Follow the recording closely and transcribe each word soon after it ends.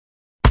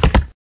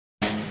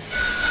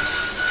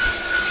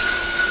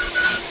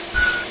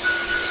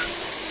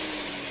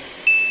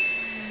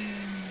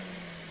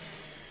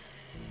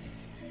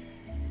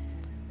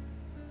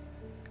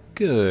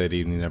Good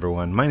evening,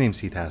 everyone. My name's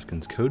Heath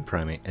Haskins, Code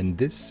Primate, and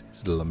this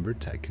is Lumber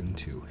Tycoon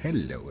 2.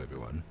 Hello,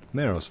 everyone.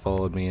 Meros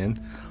followed me in.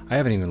 I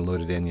haven't even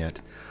loaded in yet.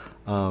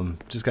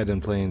 Just got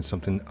done playing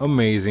something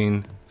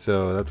amazing,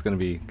 so that's going to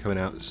be coming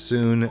out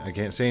soon. I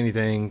can't say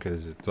anything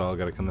because it's all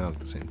got to come out at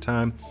the same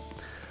time.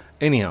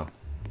 Anyhow,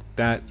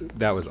 that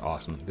was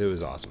awesome. It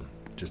was awesome.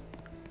 Just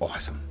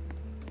awesome.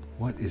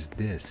 What is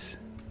this?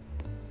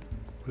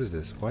 What is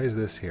this? Why is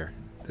this here?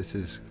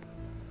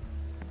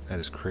 That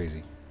is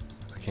crazy.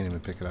 I can't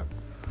even pick it up.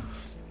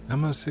 I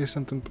must say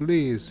something,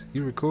 please.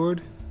 You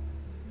record?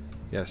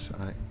 Yes,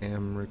 I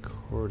am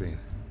recording.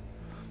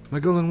 My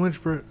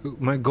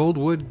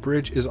Goldwood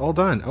Bridge is all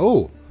done.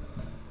 Oh!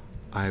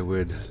 I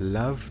would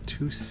love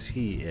to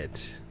see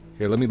it.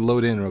 Here, let me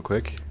load in real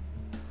quick.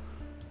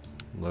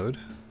 Load.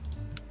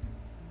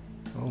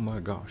 Oh my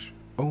gosh.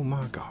 Oh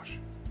my gosh.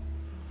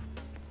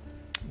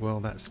 Well,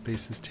 that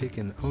space is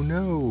taken. Oh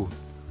no!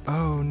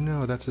 Oh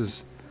no, that's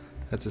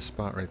a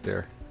spot right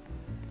there.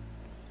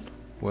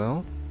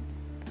 Well,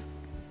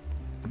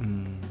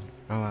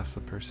 I'll ask the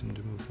person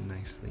to move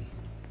nicely.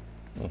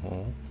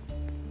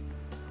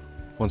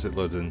 Once it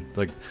loads in,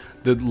 like,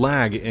 the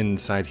lag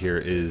inside here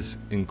is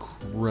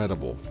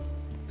incredible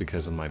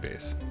because of my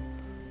base.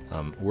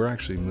 We're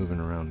actually moving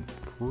around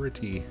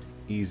pretty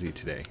easy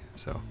today,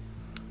 so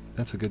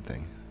that's a good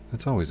thing.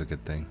 That's always a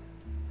good thing.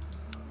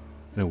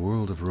 In a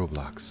world of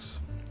Roblox,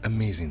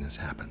 amazingness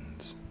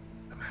happens.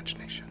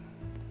 Imagination.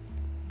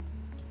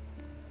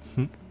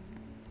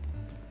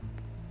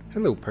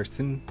 Hello,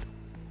 person.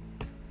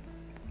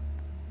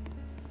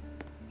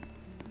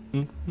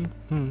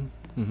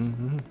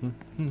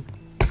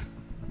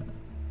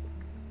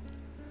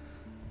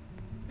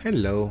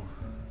 Hello.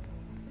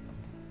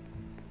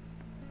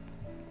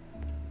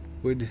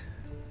 Would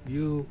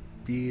you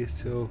be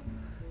so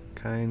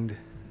kind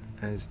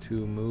as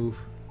to move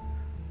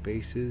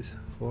bases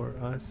for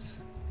us?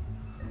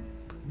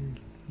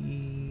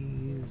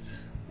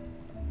 Please.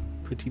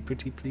 Pretty,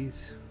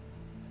 please.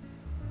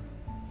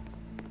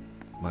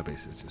 My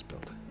base is just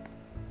built.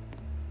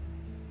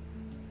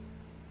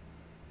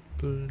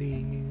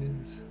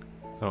 Please.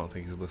 I don't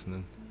think he's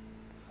listening.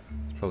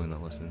 He's probably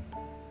not listening.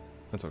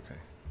 That's okay.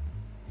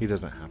 He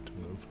doesn't have to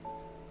move.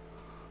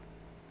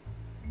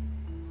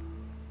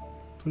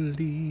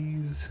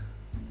 Please.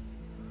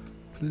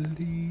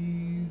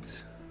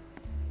 Please.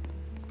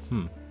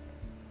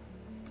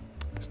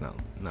 He's not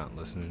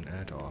listening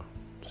at all.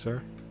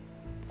 Sir?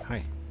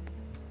 Hi.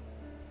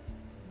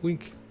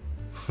 Wink.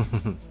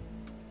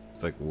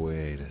 It's like,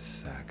 wait a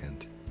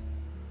second.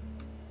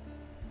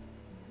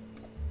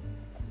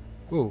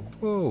 Whoa,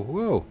 whoa,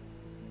 whoa.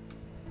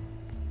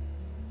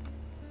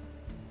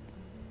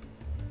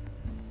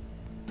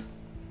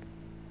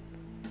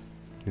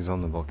 He's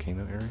on the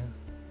volcano area?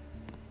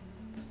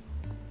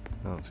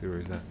 I don't see where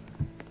he's at.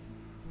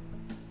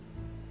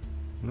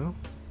 No?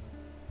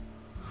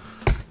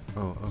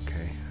 Oh,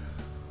 okay.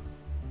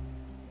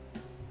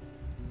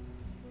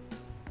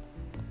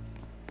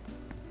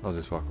 I'll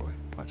just walk away.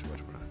 Watch.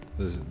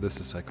 This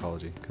is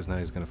psychology, because now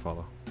he's gonna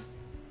follow. It's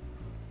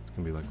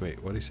gonna be like,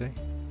 wait, what'd he say?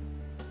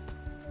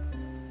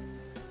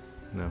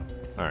 No.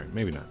 Alright,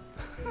 maybe not.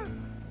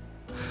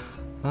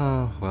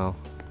 Oh, well.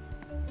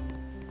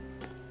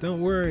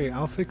 Don't worry,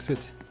 I'll fix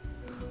it.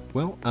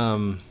 Well,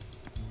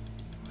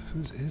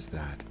 whose is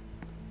that?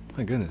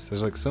 My goodness,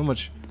 there's like so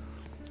much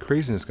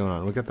craziness going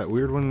on. We got that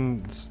weird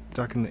one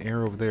stuck in the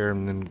air over there,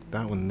 and then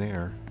that one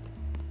there.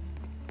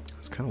 I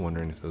was kind of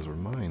wondering if those were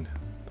mine.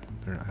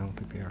 But I don't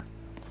think they are.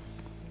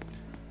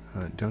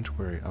 Don't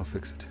worry, I'll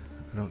fix it.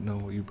 I don't know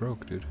what you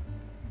broke, dude.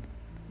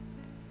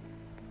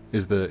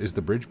 Is the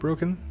bridge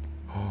broken?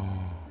 Oh,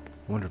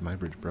 I wonder if my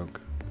bridge broke.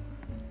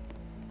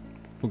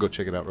 We'll go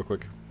check it out real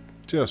quick.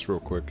 Just real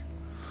quick.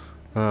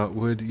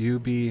 Would you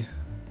be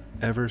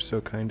ever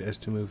so kind as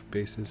to move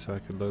bases so I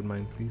could load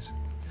mine, please?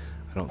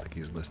 I don't think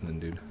he's listening,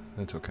 dude.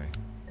 That's okay.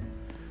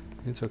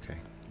 It's okay.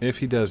 If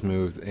he does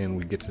move and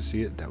we get to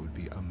see it, that would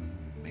be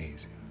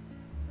amazing.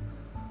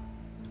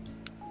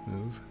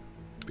 Move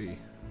B.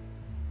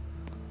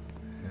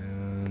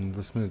 And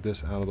let's move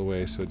this out of the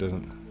way so it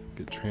doesn't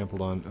get trampled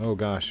on. Oh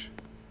gosh.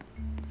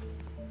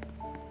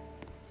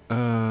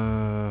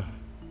 You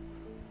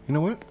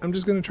know what? I'm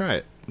just gonna try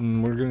it.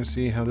 And we're gonna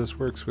see how this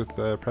works with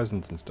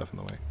presents and stuff in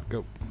the way.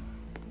 Go.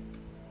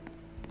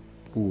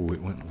 Ooh,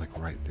 it went like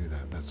right through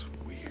that. That's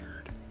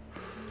weird.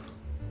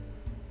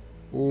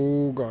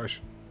 Oh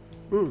gosh.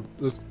 Ooh,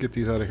 let's get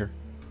these out of here.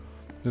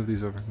 Move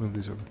these over. Move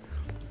these over.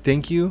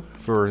 Thank you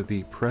for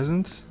the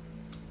presents.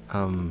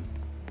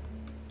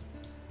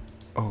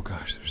 Oh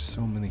gosh, there's so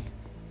many.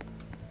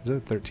 Is that a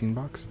 13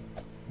 box?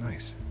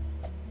 Nice.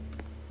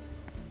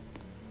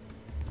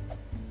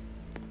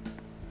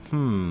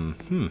 I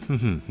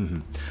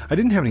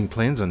didn't have any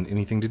plans on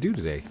anything to do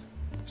today,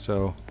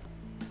 so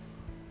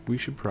we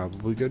should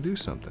probably go do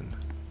something.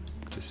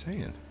 Just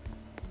saying.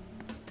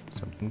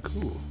 Something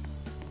cool.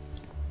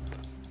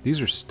 These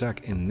are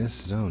stuck in this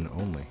zone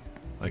only.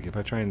 Like if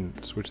I try and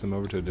switch them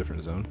over to a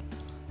different zone,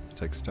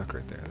 it's like stuck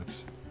right there.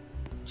 That's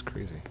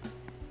crazy.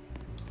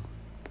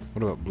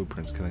 What about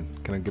blueprints? Can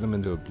I get them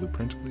into a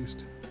blueprint at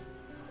least?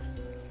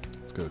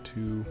 Let's go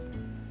 2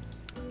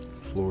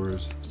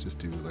 floors. Let's just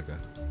do like a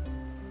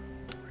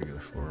regular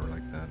floor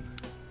like that.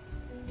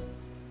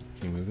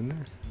 Can you move in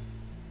there?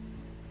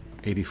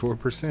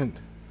 84%.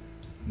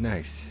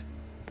 Nice.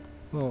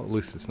 Well, at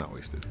least it's not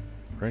wasted,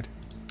 right?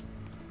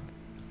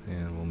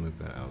 And we'll move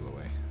that out of the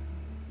way.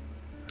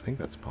 I think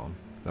that's palm.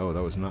 Oh,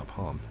 that was not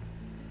palm.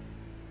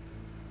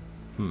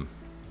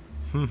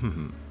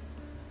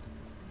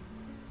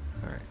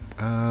 Alright.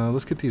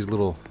 Let's get these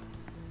little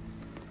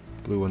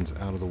blue ones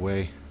out of the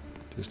way.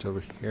 Just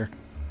over here.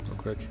 Real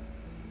quick.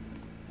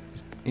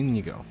 Just in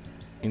you go.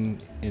 In.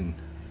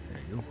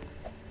 There you go.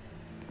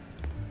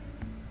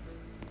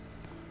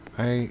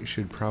 I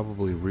should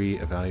probably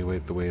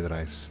re-evaluate the way that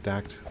I've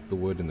stacked the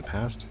wood in the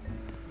past,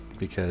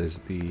 because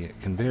the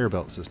conveyor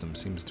belt system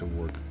seems to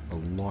work a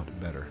lot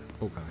better.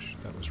 Oh gosh,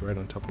 that was right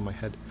on top of my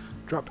head.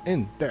 Drop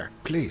in there,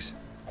 please.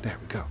 There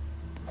we go.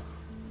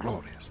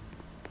 Glorious.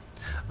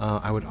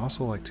 I would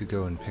also like to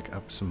go and pick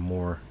up some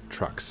more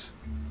trucks.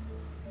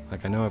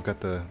 Like, I know I've got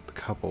the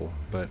couple,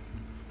 but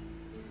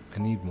I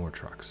need more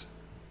trucks.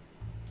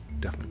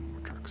 Definitely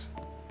more trucks.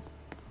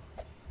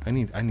 I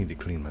need to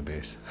clean my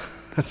base.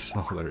 That's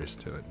all there is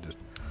to it. Just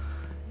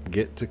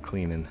get to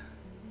cleaning.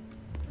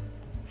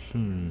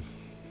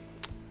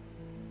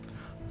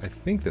 I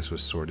think this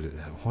was sorted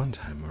at one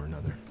time or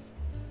another.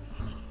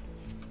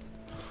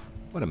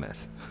 What a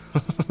mess.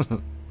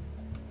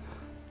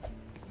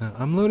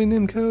 I'm loading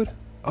in code.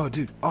 Oh,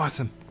 dude,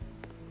 awesome.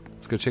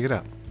 Let's go check it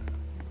out.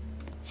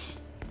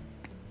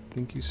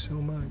 Thank you so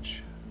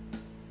much.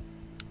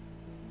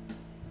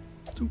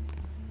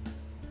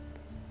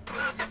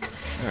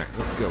 Alright,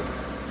 let's go.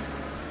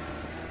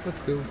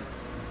 Let's go.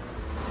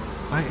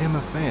 I am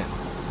a fan.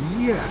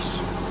 Yes!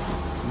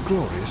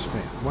 Glorious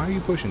fan. Why are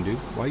you pushing, dude?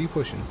 Why are you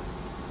pushing?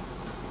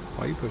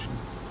 Why are you pushing?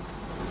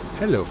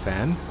 Hello,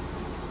 fan.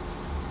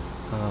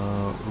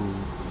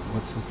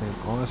 What's his name?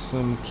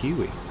 Awesome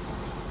Kiwi.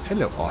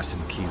 Hello,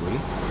 Awesome Kiwi.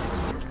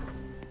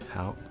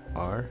 How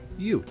are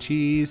you?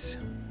 Cheese.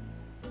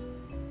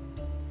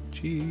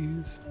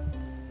 Cheese.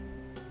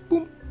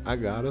 Boom. I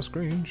got a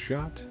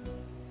screenshot.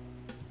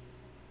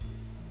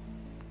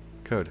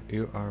 Code,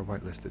 you are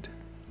whitelisted.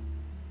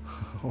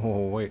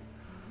 Oh, wait.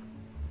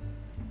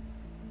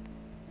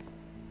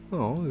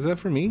 Oh, is that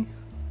for me?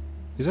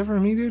 Is that for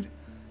me, dude?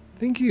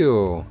 Thank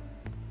you.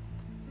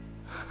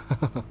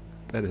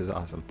 That is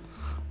awesome.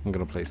 I'm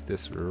gonna place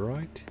this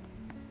right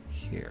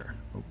here.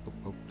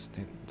 Oh,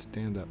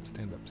 stand up.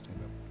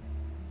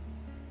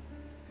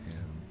 And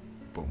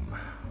boom.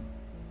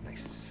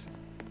 Nice.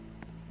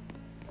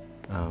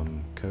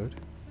 Code?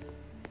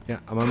 Yeah,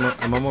 I'm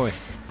on my way.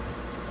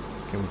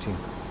 Coming team.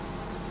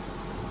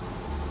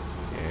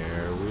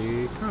 Here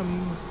we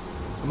come.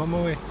 I'm on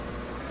my way.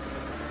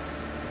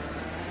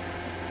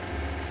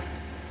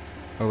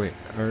 Oh wait,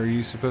 are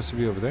you supposed to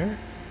be over there?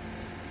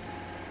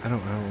 I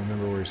don't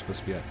remember where you're supposed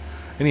to be at.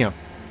 Anyhow,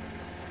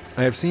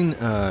 I have seen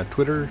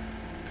Twitter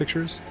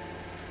pictures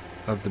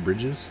of the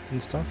bridges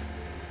and stuff,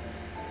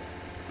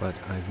 but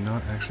I've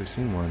not actually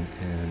seen one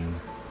in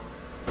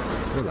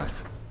real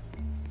life.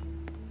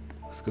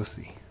 Let's go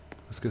see.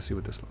 Let's go see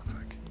what this looks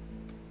like.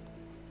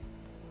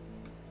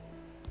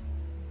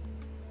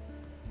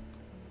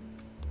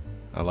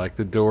 I like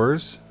the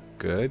doors.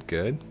 Good,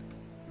 good.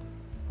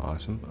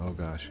 Awesome. Oh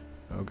gosh.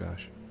 Oh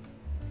gosh.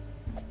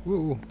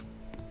 Woo.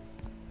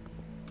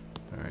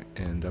 Alright,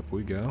 and up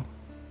we go.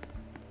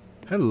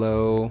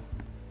 Hello.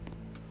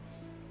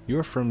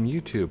 You're from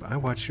YouTube. I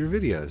watch your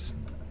videos.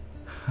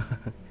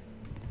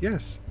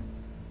 Yes.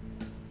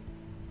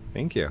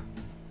 Thank you.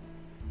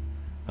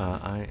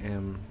 I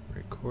am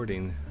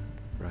recording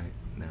right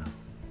now.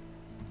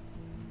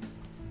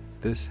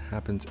 This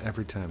happens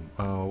every time.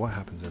 Oh, what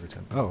happens every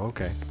time? Oh,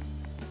 okay.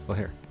 Well,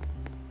 here.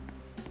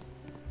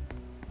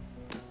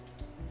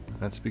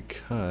 That's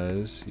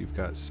because you've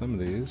got some of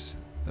these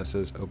that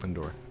says open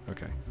door.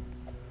 Okay.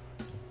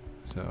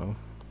 So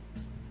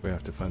we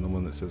have to find the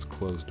one that says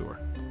closed door.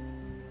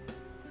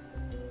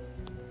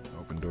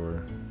 Open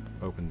door,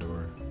 open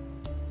door,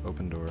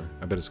 open door.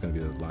 I bet it's going to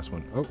be the last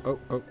one. Oh,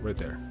 right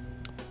there.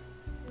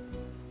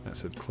 That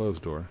said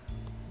closed door.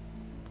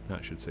 No,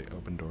 it should say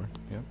open door.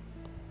 Yep.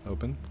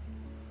 Open.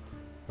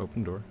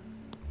 Open door.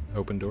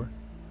 Open door.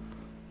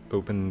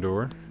 Open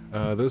door.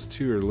 Those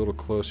two are a little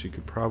close. You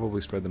could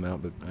probably spread them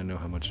out, but I know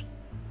how much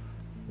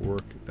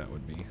work that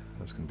would be.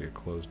 That's going to be a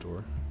closed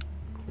door.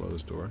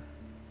 Closed door.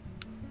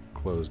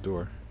 Closed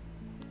door.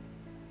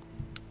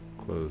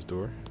 Closed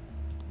door.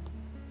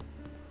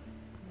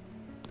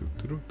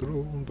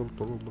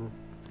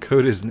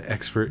 Code is an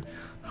expert.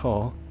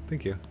 Oh,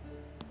 thank you.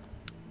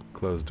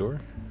 Closed door.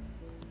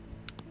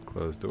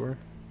 Closed door.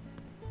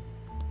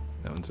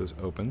 That one says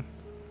open.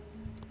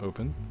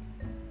 Open.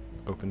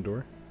 Open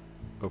door.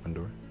 Open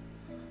door.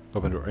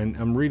 Open door. And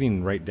I'm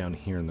reading right down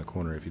here in the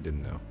corner if you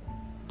didn't know.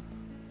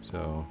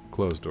 So,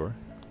 closed door.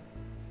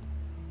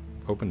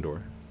 Open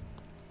door.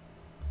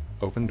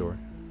 Open door.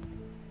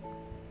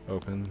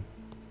 Open.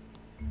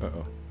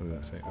 Uh-oh. What did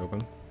that say?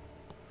 Open.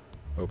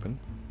 Open.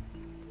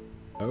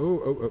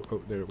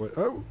 Oh, there it was.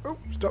 Oh,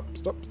 stop.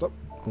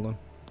 Hold on.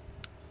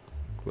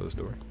 Closed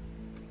door.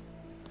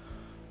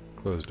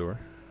 Closed door.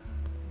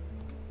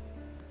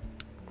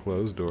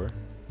 Closed door.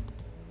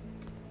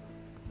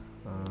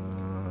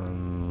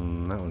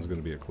 That one's going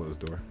to be a closed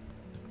door.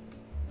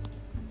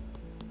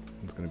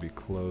 It's going to be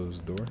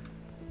closed door.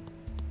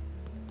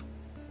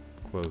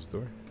 Closed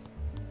door.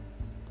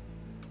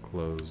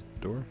 Closed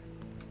door.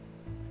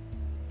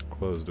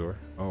 Closed door.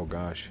 Oh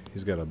gosh,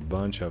 he's got a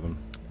bunch of them.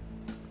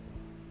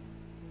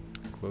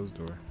 Closed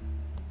door.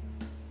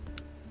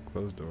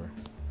 Closed door.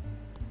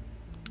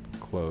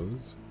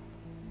 Close.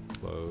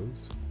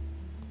 Close.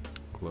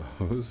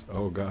 Close.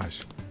 Oh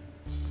gosh.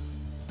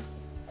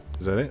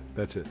 Is that it?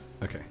 That's it.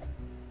 Okay.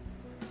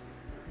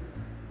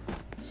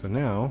 So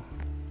now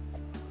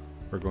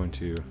we're going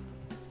to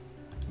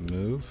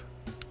move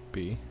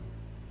B.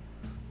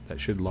 That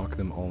should lock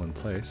them all in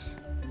place.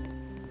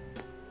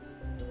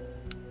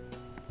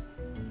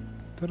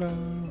 Ta-da!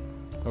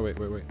 Oh wait.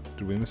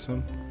 Did we miss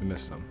some? We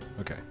missed some.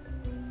 Okay.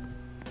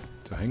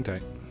 So hang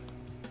tight.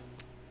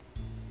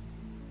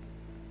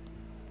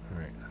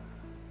 Alright.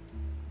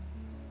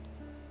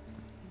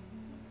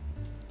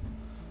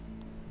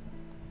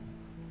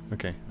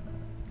 Okay.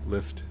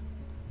 Lift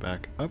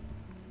back up.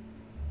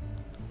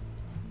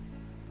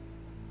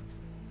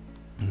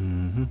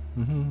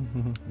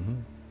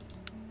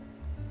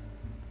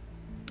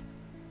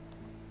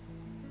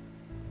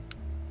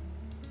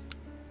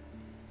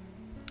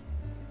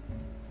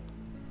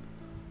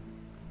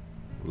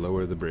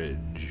 Lower the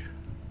bridge.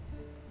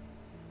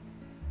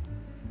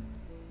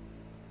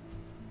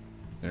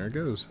 There it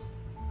goes.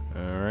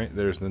 Alright,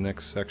 there's the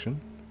next section.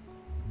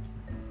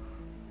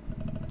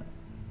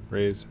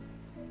 Raise.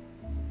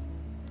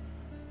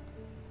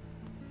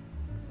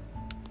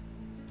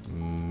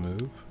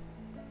 Move.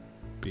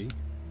 B.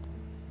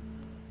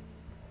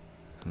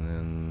 And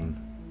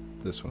then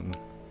this one.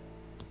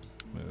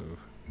 Move.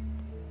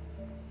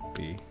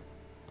 B.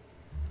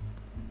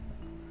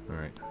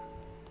 Alright.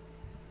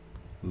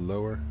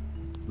 Lower.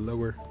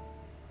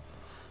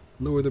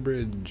 Lower the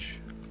bridge.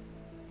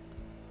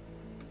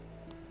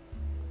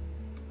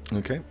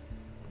 Okay.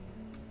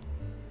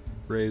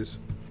 Raise.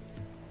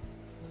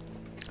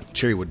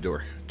 Cherrywood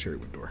door.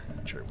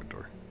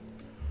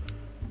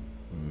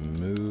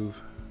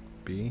 Move.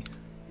 B.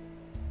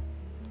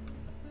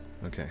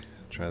 Okay.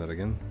 Try that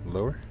again.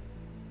 Lower.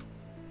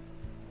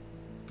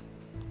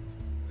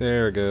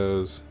 There it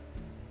goes.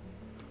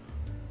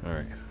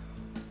 Alright.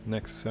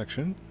 Next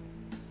section.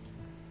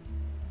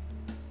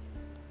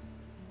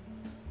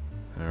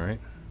 Alright.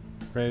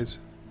 Raise.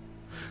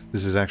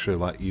 This is actually a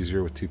lot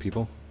easier with two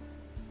people,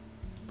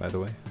 by the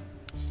way.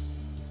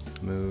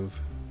 Move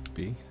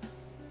B.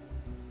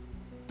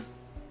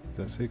 Does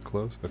that say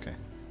close? Okay.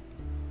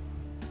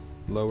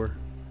 Lower.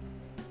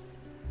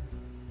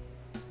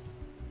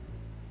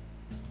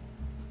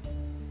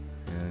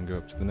 And go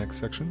up to the next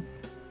section.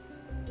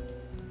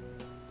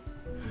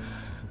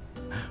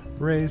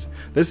 Raise.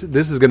 This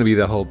is going to be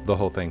the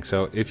whole thing.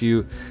 So if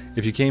you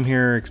came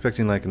here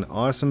expecting like an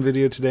awesome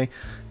video today,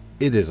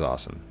 it is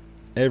awesome.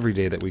 Every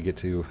day that we get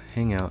to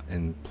hang out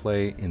and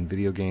play in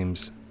video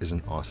games is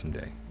an awesome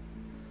day.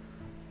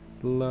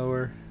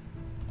 Lower.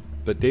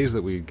 But days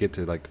that we get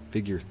to like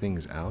figure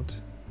things out,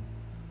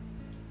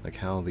 like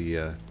how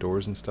the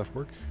doors and stuff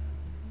work.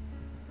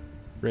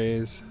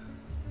 Raise.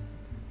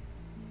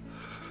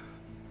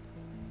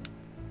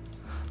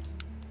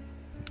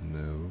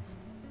 Move.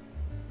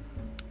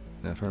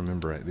 Now if I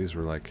remember right, these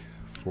were like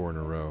 4 in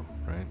a row,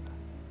 right?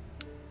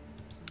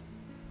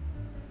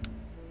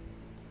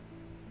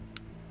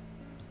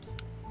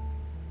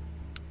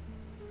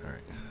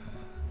 Alright.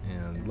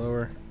 And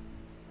lower.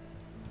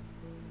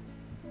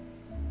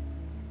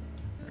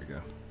 There we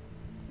go.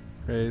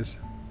 Raise.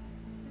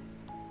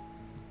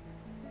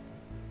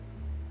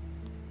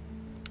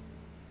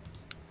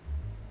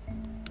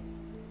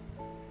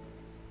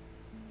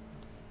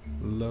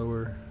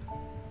 Lower.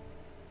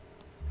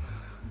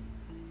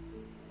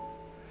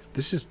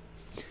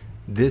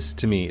 This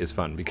to me is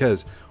fun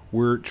because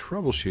we're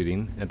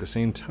troubleshooting at the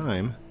same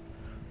time.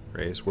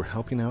 Raise. We're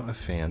helping out a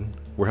fan.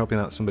 We're helping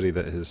out somebody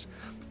that has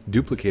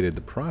duplicated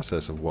the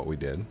process of what we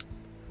did,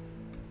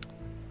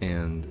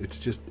 and it's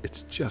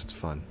just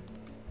fun.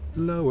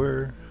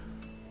 Lower.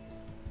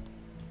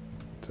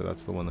 So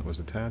that's the one that was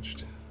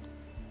attached.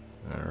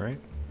 All right.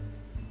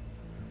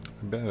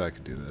 I bet I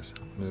could do this.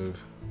 Move.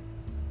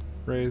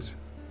 Raise.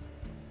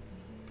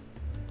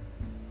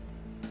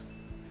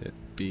 Hit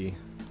B.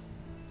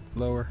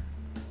 Lower.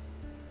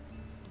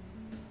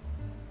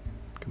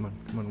 Come on,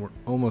 we're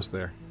almost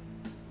there.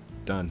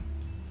 Done.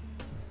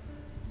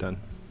 That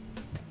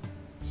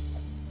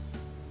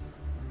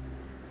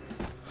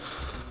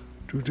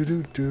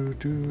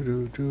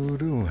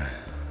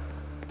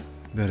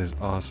is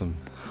awesome.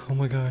 Oh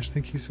my gosh,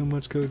 thank you so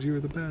much, Code. You are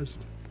the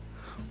best.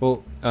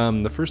 Well,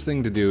 the first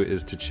thing to do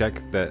is to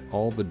check that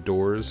all the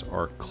doors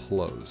are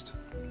closed.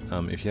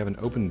 If you have an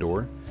open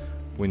door,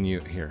 when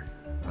you... Here.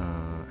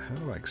 How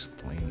do I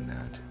explain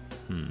that?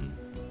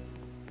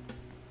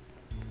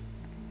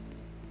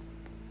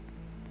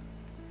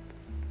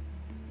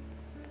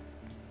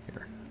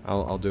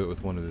 I'll do it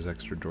with one of his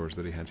extra doors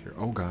that he had here.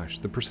 Oh gosh,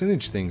 the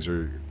percentage things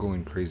are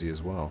going crazy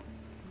as well.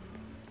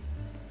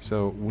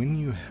 So when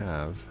you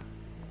have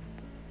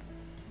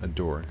a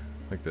door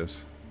like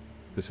this,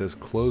 this says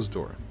closed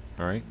door,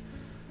 alright?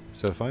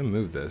 So if I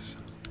move this,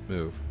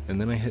 and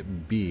then I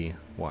hit B,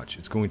 watch,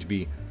 it's going to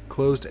be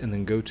closed and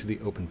then go to the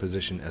open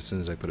position as soon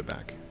as I put it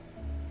back.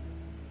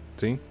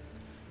 See?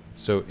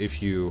 So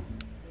if you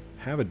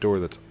have a door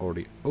that's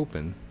already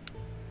open,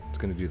 it's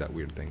going to do that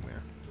weird thing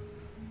there.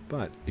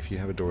 But if you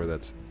have a door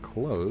that's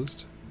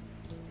closed,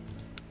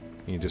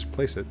 and you just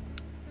place it,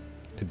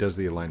 it does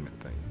the alignment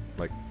thing.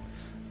 Like,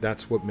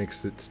 that's what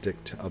makes it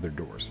stick to other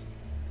doors.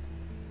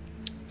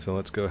 So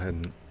let's go ahead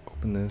and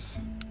open this,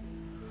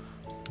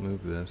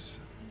 move this,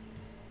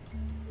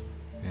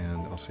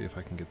 and I'll see if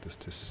I can get this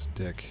to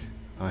stick.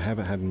 I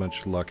haven't had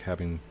much luck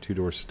having two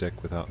doors stick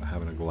without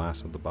having a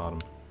glass at the bottom.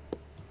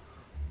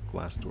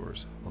 Glass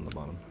doors on the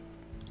bottom.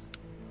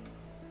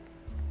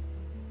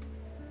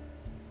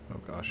 Oh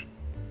gosh.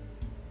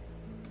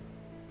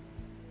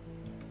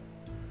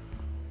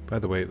 By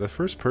the way, the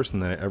first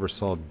person that I ever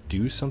saw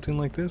do something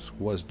like this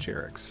was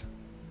Jerix.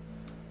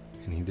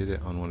 And he did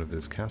it on one of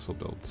his castle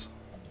builds.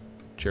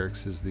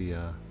 Jerix is the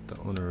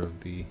owner of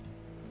the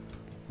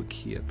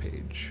Wikia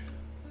page.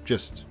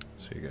 Just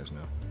so you guys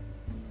know.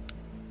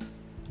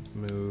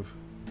 Move.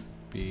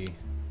 B.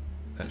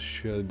 That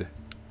should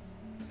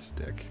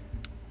stick.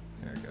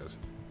 There it goes.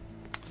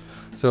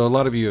 So a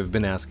lot of you have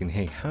been asking,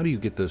 hey, how do you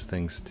get those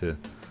things to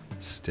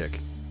stick?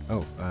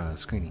 Oh,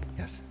 screening.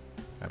 Yes,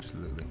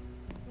 absolutely.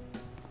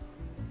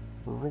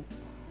 There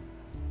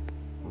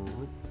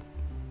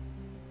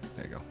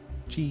you go.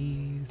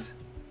 Cheese.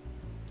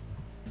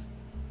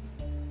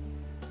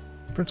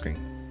 Print screen.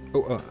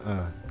 Oh,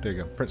 there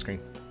you go. Print screen.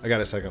 I got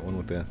a second one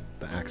with the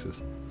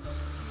axes.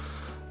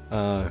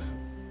 What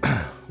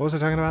was I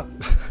talking about?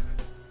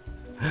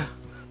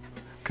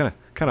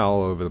 kind of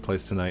all over the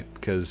place tonight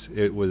because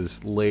it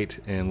was late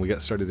and we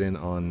got started in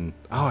on.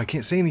 Oh, I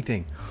can't say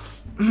anything.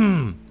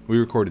 We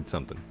recorded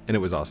something and it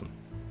was awesome.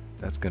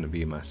 That's gonna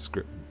be my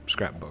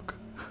scrapbook.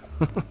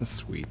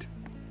 Sweet.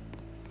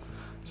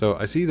 So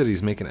I see that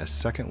he's making a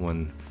second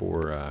one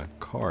for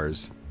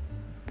cars.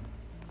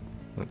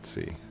 Let's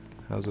see.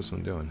 How's this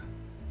one doing?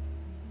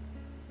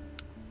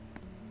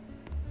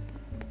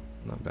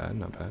 Not bad,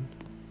 not bad.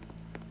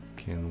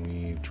 Can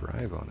we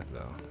drive on it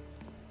though?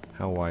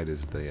 How wide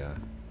is the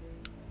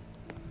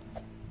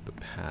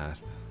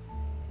path?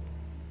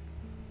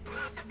 I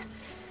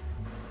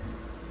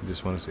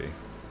just want to see.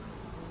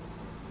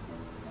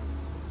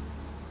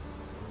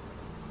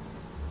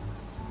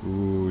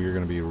 Ooh, you're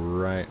gonna be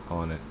right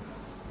on it.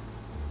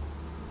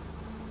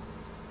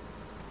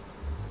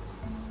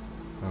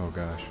 Oh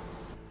gosh.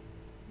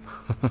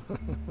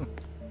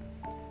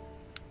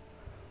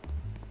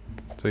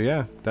 So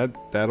yeah,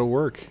 that'll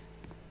work.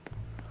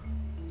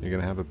 You're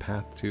gonna have a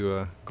path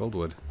to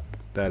Goldwood.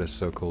 That is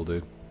so cool,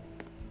 dude.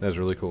 That's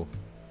really cool.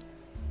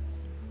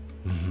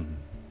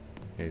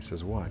 Yeah, he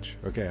says watch.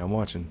 Okay, I'm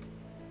watching.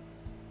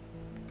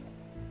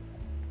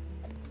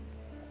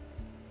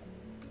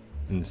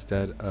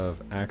 Instead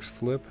of axe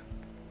flip,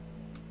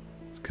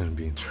 it's gonna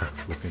be in truck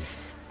flipping.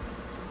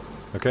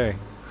 Okay.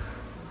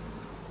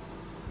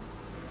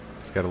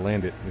 He's gotta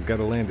land it. He's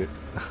gotta land it.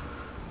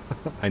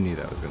 I knew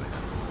that was gonna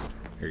happen.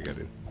 Here you go,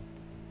 dude.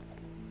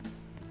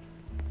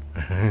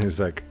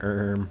 He's like,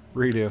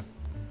 redo.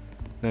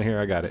 No, here,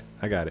 I got it.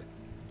 I got it.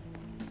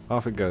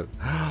 Off it goes.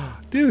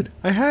 Dude,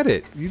 I had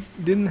it. You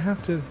didn't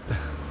have to.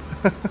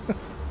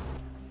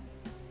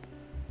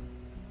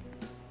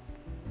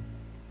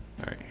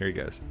 Alright, here he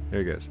goes. Here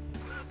he goes.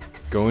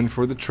 Going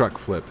for the truck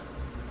flip.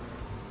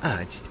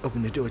 Just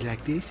open the door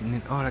like this, and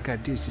then all I gotta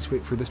do is just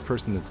wait for this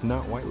person that's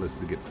not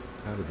whitelisted to get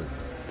out of the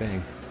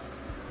thing.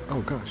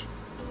 Oh, gosh.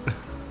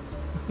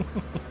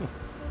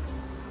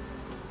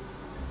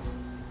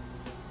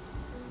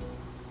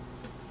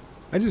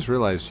 I just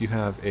realized you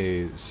have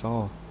a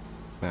saw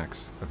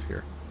max up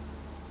here.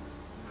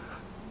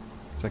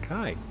 It's like,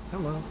 hi,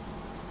 hello.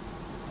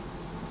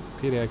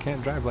 Petey, I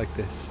can't drive like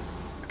this.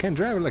 I can't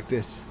drive it like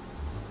this.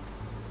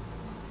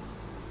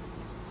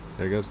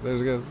 There it goes, there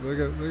it goes, there it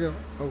goes, there it goes.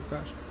 Oh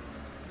gosh.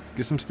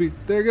 Get some speed.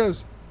 There it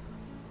goes.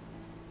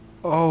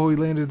 Oh, he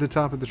landed at the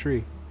top of the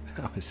tree.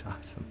 That was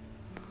awesome.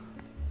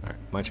 Alright,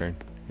 my turn.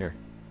 Here.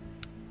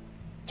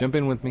 Jump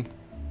in with me.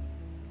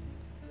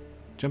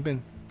 Jump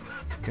in.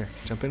 Here,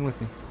 jump in with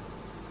me.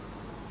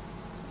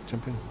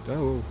 Jump in.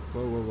 Oh,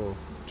 whoa, whoa, whoa.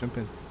 Jump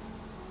in.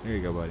 There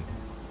you go, buddy.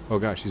 Oh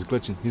gosh, he's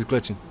glitching. He's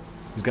glitching.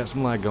 He's got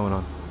some lag going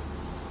on.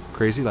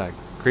 Crazy lag.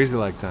 Crazy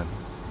lag time.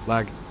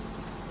 Lag.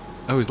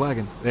 Oh, he's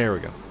lagging. There we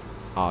go.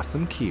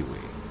 Awesome Kiwi.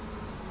 Alright,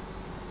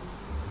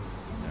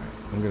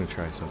 I'm gonna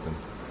try something.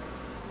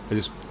 I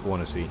just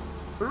want to see.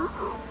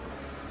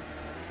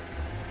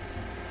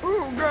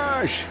 Oh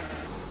gosh!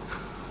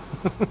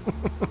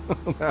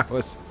 That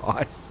was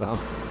awesome.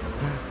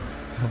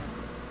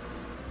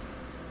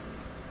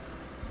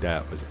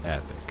 That was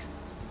epic.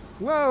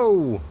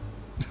 Whoa!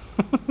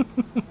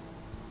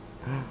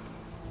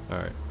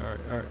 Alright, alright,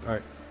 alright,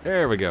 alright.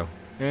 There we go.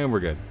 And we're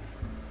good.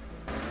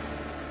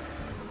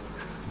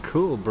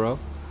 Cool, bro.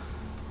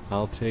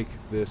 I'll take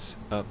this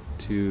up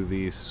to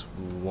the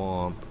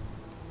swamp.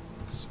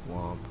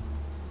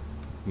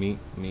 Meet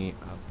me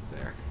up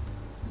there.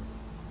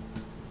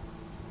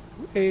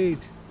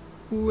 Wait.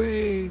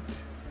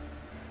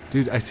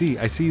 Dude, I see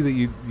that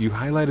you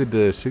highlighted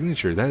the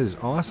signature. That is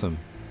awesome.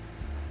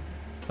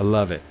 I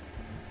love it.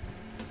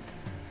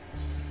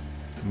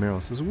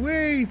 Meryl says,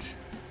 wait!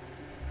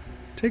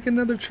 Take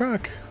another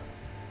truck.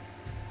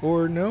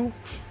 Or no?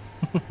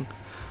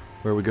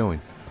 Where are we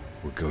going?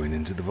 We're going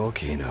into the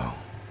volcano.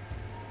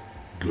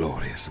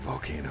 Glorious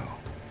volcano.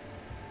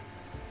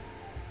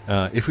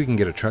 If we can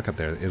get a truck up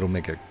there, it'll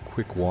make a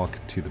quick walk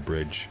to the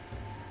bridge.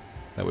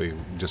 That way we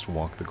just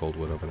walk the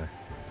Goldwood over there.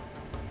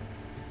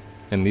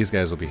 And these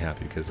guys will be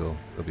happy because they'll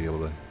be able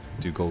to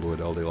do Goldwood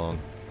all day long.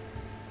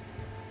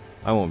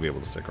 I won't be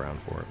able to stick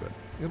around for it, but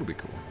it'll be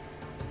cool.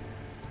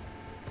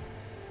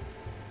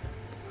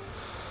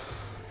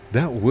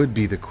 That would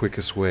be the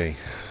quickest way.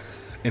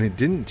 And it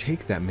didn't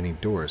take that many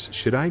doors.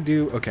 Should I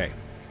do... Okay.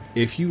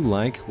 If you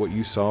like what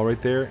you saw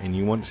right there and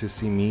you want to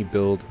see me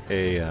build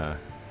a...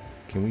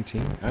 can we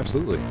team?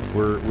 Absolutely.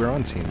 We're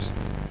on teams.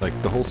 Like,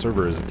 the whole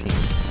server is a team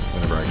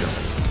whenever I jump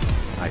in.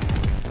 I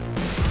think.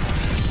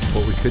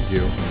 What we could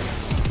do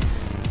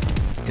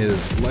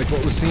is, like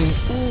what was seen...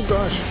 Oh,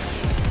 gosh.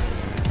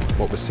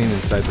 What was seen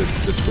inside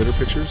the Twitter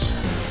pictures.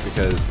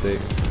 Because they...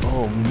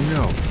 Oh,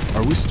 no.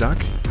 Are we stuck?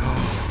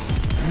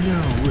 No,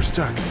 we're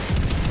stuck.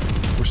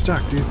 We're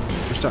stuck, dude.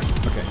 We're stuck.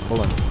 Okay, hold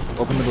on.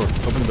 Open the door.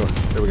 Open the door.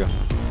 There we go.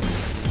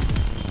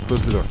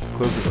 Close the door.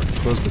 Close the door.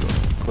 Close the door.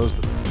 Close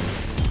the door.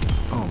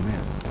 Oh,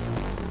 man.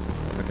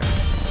 Okay.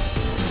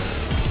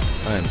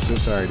 I am so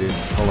sorry, dude.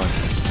 Hold on.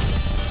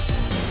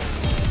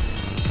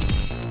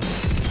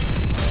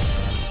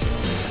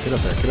 Get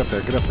up there. Get up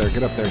there. Get up there.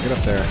 Get up there. Get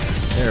up there.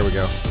 There we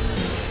go.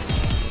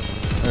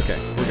 Okay,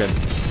 we're good.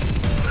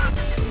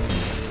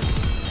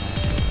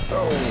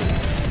 Oh.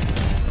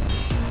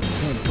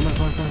 Come on, come on,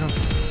 come on, come on.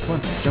 Come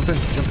on, jump in,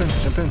 jump in,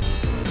 jump in.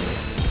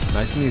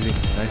 Nice and easy,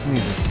 nice and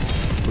easy.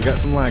 We got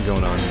some lag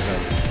going on, so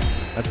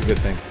that's a good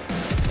thing.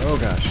 Oh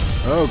gosh,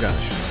 oh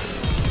gosh.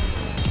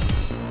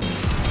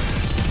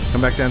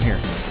 Come back down here.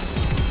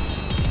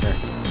 Here,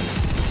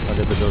 I'll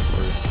get the door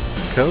for you.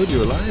 Code,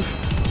 you alive?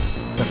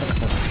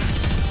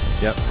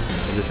 Yep,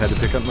 I just had to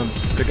pick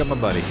up my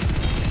buddy.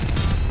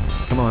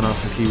 Come on,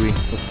 awesome Kiwi,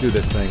 let's do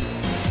this thing.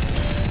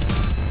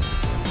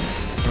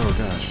 Oh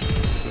gosh.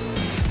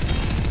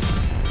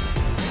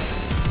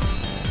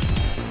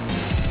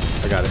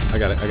 I got it.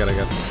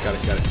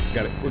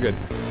 We're good.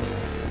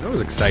 That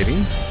was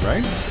exciting,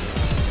 right?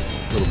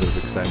 A little bit of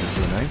excitement for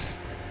the night.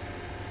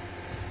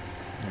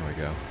 There we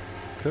go.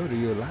 Code, are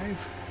you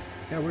alive?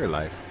 Yeah, we're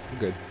alive. We're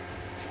good.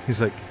 He's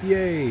like,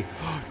 yay.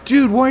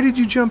 Dude, why did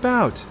you jump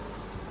out?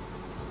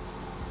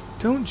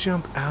 Don't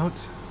jump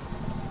out.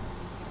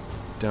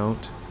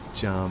 Don't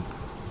jump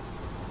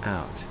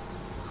out.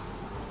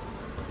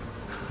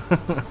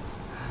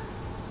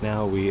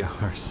 Now we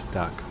are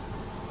stuck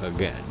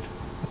again.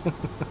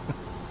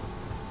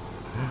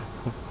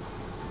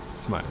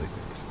 Smiley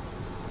face.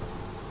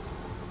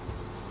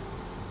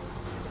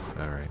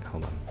 Alright,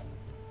 hold on.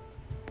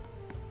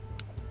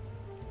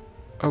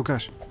 Oh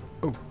gosh.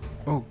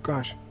 Oh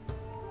gosh.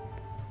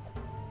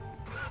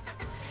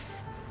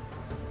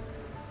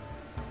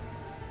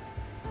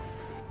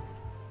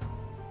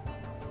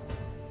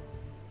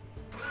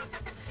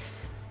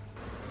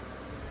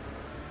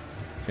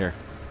 Here.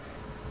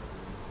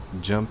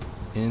 Jump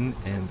in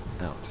and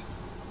out.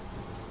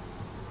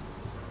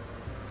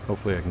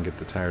 Hopefully I can get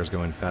the tires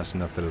going fast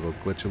enough that it'll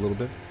glitch a little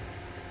bit.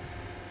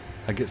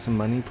 I get some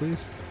money,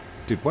 please?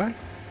 Dude, what?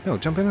 No,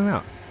 jump in and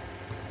out.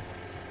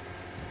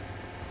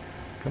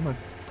 Come on.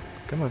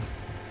 Come on.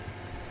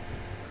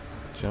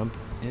 Jump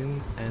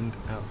in and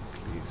out,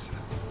 please.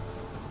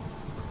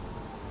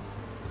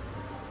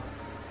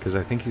 Because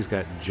I think he's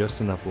got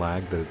just enough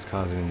lag that it's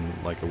causing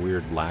like a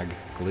weird lag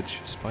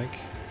glitch spike.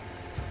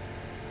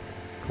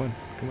 Come on,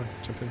 come on,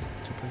 jump in,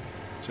 jump in,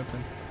 jump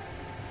in.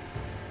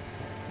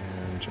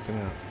 And jumping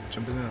out,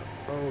 jumping out.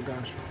 Oh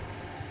gosh.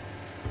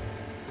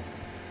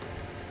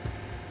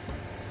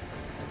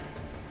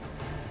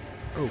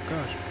 Oh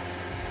gosh.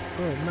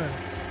 Oh man.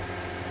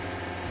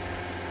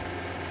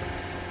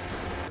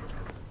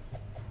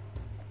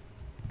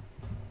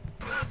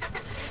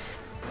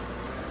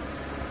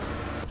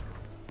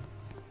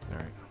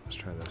 Alright, let's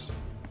try this.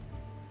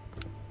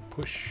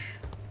 Push.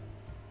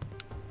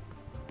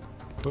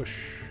 Push.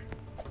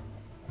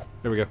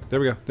 There we go. There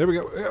we go. There we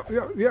go.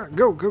 Yeah.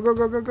 Go. Go. Go.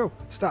 Go. Go. Go.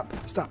 Stop.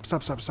 Stop.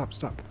 Stop. Stop. Stop.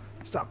 Stop.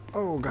 Stop.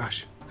 Oh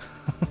gosh.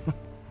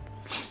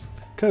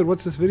 Code.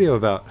 What's this video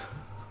about?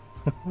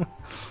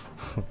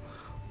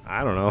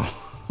 I don't know.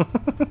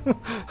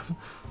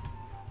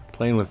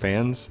 Playing with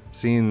fans,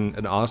 seeing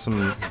an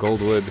awesome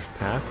Goldwood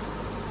path.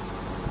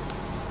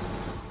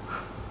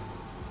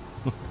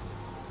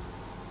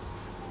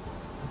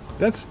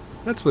 That's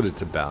what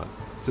it's about.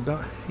 It's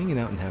about hanging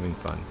out and having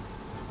fun.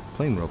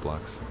 Playing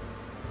Roblox.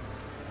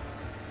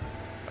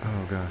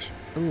 Oh gosh.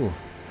 Ooh.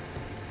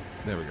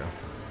 There we go.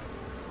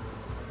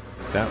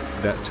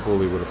 That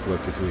totally would have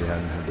flipped if we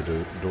hadn't had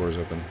the doors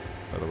open,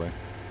 by the way.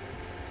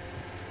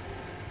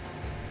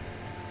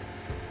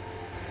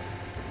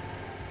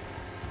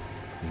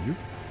 Yoop.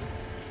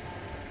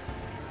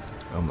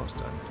 Almost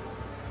done.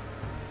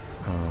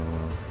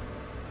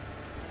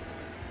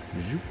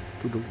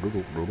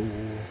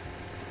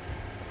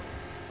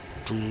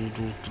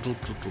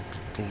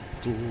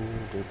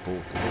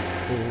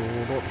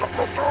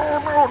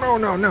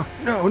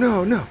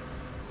 No.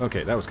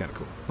 Okay, that was kind of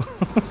cool.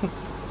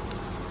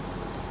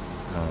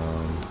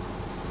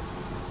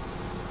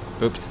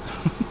 Oops.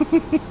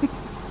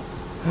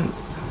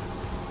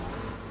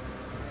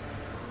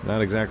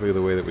 Not exactly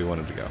the way that we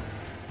wanted to go.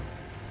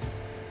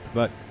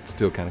 But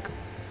still kind of cool.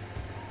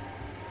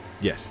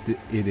 Yes,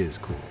 it is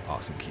cool.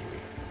 Awesome, Kiwi.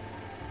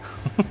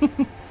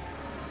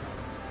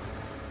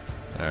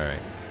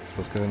 Alright, so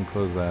let's go ahead and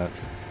close that.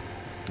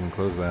 And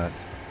close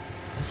that.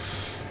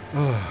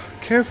 Oh,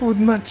 careful with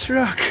my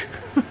truck!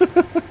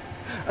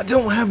 I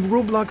don't have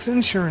Roblox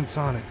insurance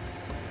on it.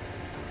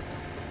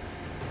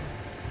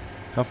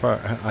 How far?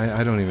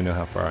 I don't even know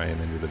how far I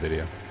am into the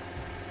video.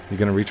 You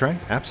gonna retry?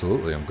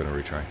 Absolutely, I'm gonna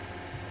retry.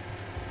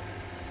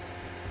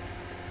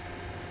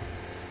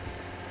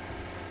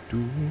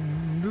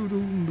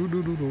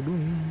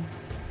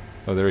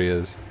 Oh, there he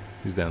is.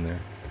 He's down there.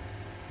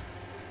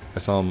 I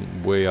saw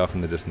him way off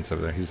in the distance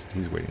over there.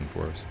 He's waiting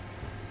for us.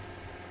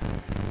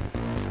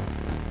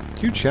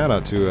 Huge shout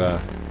out to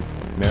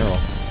Meryl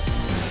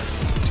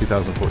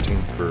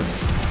 2014 for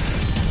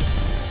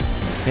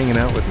hanging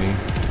out with me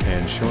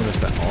and showing us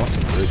that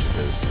awesome bridge it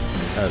is.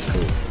 That is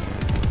cool.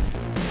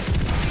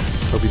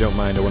 Hope you don't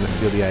mind. I want to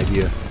steal the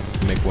idea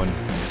to make one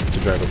to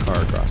drive a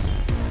car across.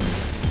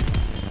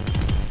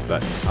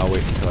 But I'll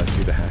wait until I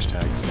see the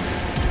hashtags.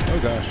 Oh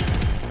gosh.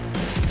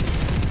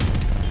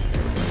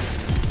 There we go.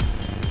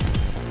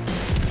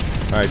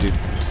 Alright, dude.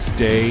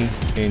 Stay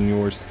in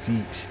your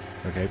seat.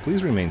 Okay,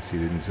 please remain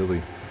seated until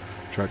the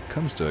truck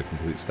comes to a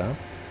complete stop.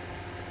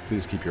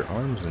 Please keep your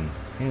arms and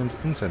hands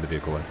inside the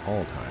vehicle at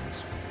all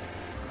times.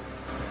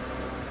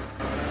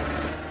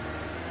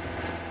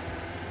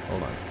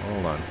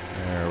 Hold on.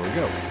 There we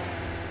go.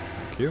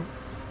 Thank you.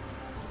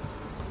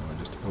 I'll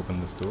just open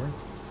this door.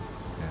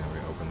 And we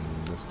open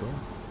this door.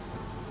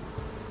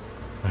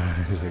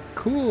 He's like,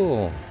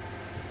 cool.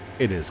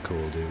 It is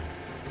cool, dude.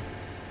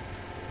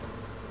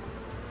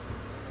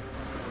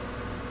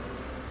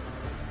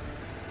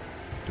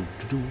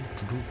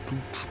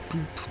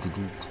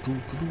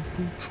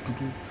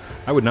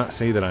 I would not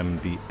say that I'm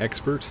the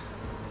expert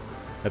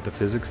at the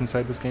physics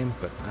inside this game,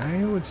 but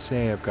I would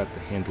say I've got the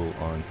handle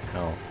on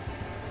how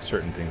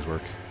certain things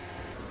work.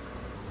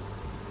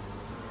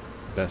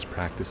 Best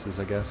practices,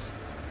 I guess.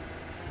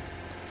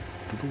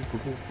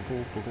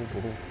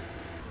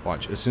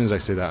 Watch, as soon as I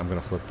say that, I'm going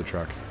to flip the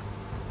truck.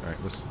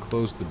 Alright, let's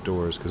close the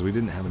doors, because we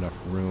didn't have enough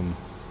room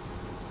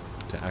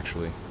to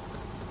actually...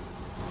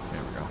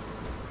 There we go.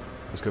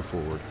 Let's go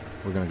forward.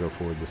 We're going to go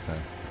forward this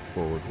time.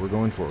 Forward. We're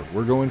going forward.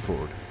 We're going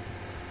forward.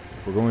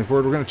 We're going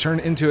forward. We're going to turn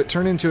into it.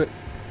 Turn into it.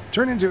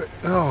 Turn into it.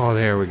 Oh,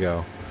 there we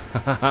go. Ha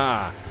ha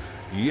ha.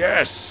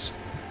 Yes!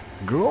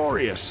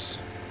 Glorious!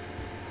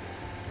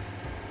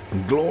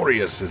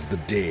 Glorious is the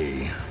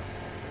day.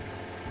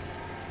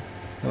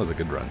 That was a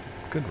good run.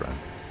 Good run.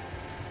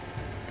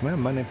 Can I have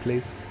money,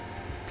 please?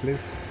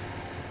 Please?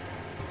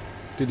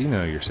 Dude, you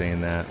know you're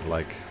saying that,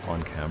 like,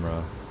 on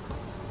camera.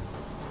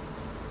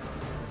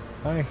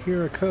 I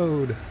hear a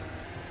code.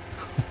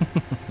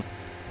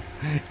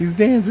 He's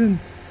dancing.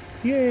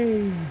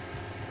 Yay!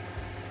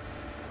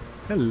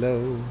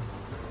 Hello.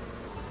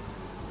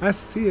 I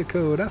see a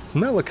code. I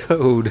smell a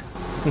code.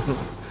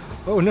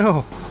 Oh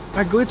no!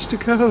 I glitched a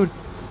code.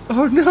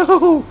 Oh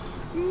no!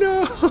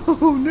 No!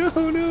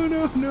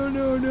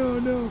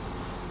 No!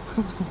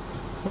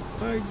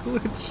 I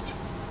glitched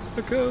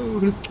a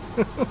code.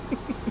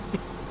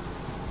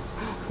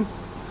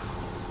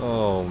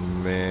 Oh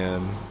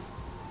man.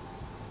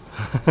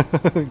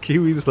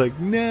 Kiwi's like,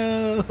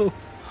 no!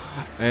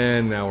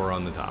 And now we're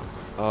on the top.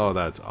 Oh,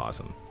 that's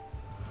awesome.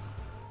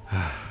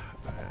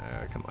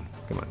 Come on.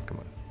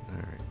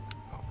 Alright,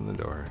 open the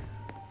door.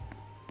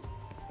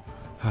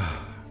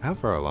 How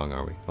far along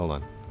are we? Hold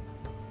on.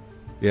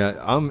 Yeah,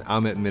 I'm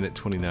at minute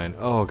 29.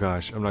 Oh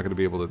gosh, I'm not going to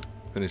be able to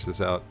finish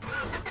this out.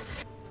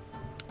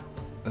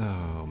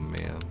 Oh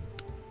man.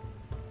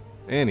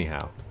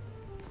 Anyhow.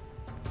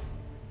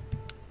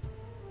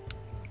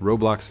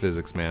 Roblox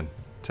physics, man.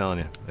 Telling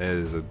you, it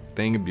is a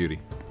thing of beauty.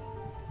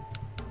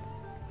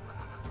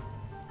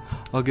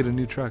 I'll get a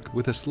new truck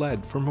with a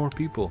sled for more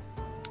people.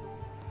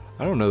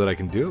 I don't know that I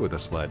can do it with a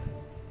sled.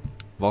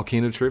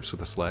 Volcano trips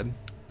with a sled?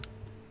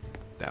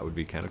 That would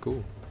be kind of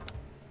cool.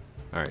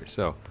 Alright,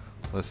 so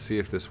let's see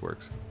if this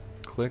works.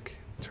 Click,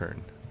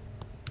 turn.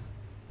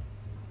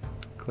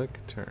 Click,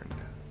 turn.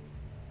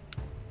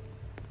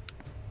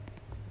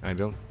 I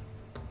don't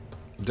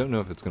know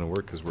if it's going to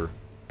work because we're...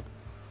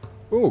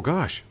 Oh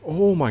gosh!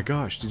 Oh my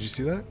gosh! Did you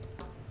see that?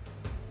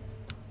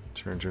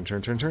 Turn.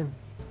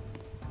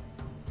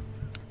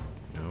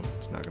 No,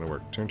 it's not gonna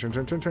work. Turn.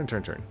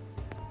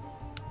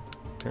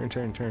 Turn,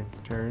 turn, turn,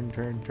 turn,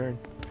 turn, turn,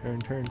 turn,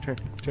 turn, turn,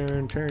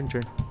 turn, turn,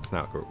 turn. It's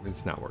not working.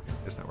 It's not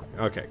working.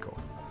 Okay, cool.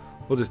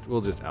 We'll just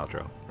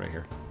outro right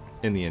here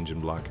in the engine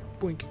block.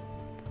 Boink.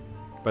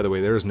 By the way,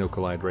 there is no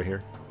collide right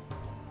here,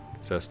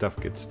 so stuff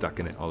gets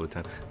stuck in it all the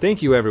time.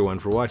 Thank you everyone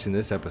for watching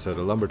this episode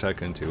of Lumber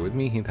Tycoon 2 with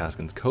me, Heath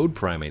Haskins, Code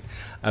Primate,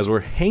 as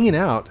we're hanging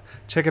out,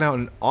 checking out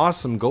an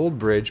awesome gold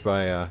bridge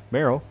by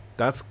Meryl.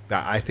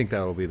 I think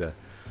that will be the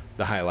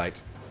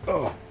highlights.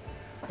 Oh,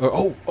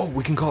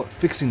 we can call it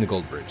fixing the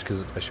gold bridge,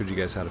 because I showed you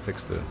guys how to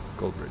fix the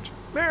gold bridge.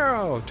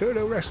 Meryl, to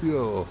the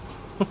rescue.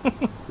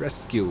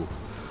 Rescue.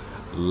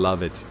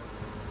 Love it.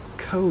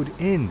 Code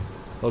in.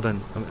 Hold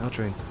on, I'm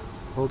outroing.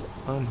 Hold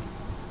on.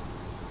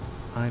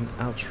 I'm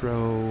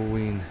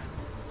outroing.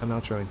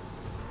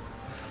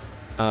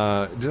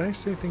 Did I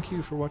say thank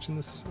you for watching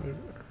this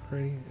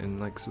already? And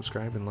like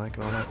subscribe and like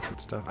and all that good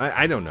stuff?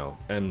 I don't know.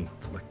 And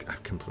like I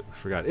completely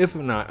forgot. If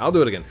not, I'll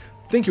do it again.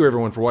 Thank you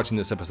everyone for watching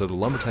this episode of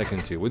Lumber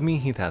Tycoon 2 with me,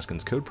 Heath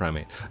Haskins, Code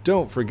Primate.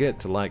 Don't forget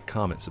to like,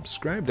 comment,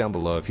 subscribe down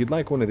below. If you'd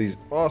like one of these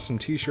awesome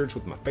t-shirts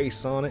with my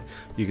face on it,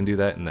 you can do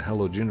that in the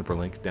Hello Juniper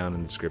link down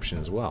in the description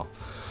as well.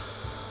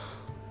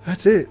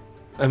 That's it.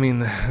 I mean,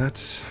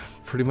 that's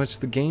pretty much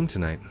the game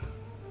tonight.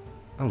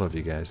 I love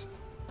you guys.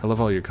 I love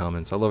all your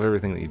comments. I love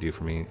everything that you do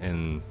for me,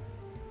 and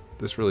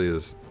this really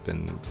has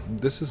been,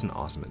 this is an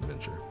awesome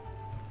adventure.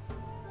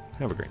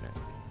 Have a great night.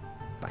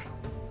 Bye.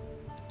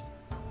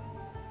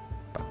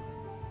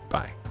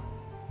 Bye.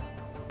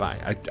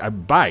 Bye. Bye.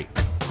 Bye.